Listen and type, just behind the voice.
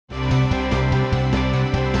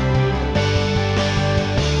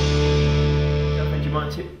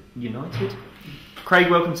United. Craig,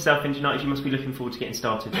 welcome to Southend United. You must be looking forward to getting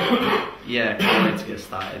started. Yeah, can't wait to get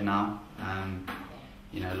started now.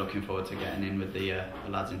 Looking forward to getting in with the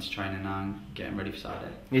lads into training now and getting ready for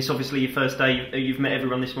Saturday. It's obviously your first day. You've met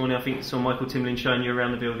everyone this morning. I think I saw Michael Timlin showing you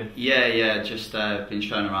around the building. Yeah, just been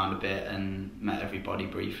shown around a bit and met everybody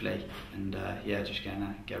briefly. And just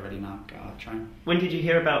get ready now, get out train. When did you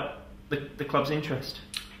hear about the club's interest?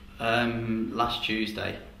 Last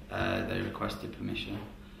Tuesday, they requested permission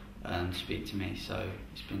to speak to me, so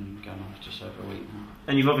it's been going on for just over a week now.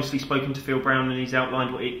 And you've obviously spoken to Phil Brown, and he's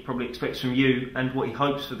outlined what he probably expects from you and what he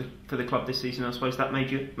hopes for the club this season. I suppose that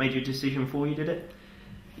made your decision for you, did it?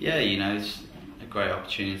 Yeah, it's a great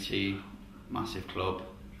opportunity, massive club,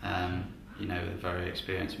 with a very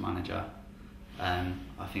experienced manager.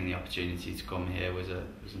 I think the opportunity to come here was a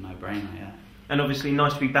no-brainer, yeah. And obviously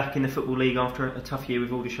nice to be back in the Football League after a tough year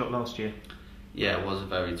with Aldershot last year. Yeah, it was a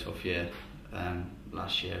very tough year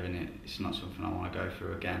last year, and it's not something I want to go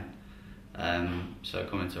through again. So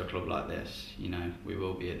coming to a club like this, we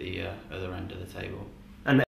will be at the other end of the table.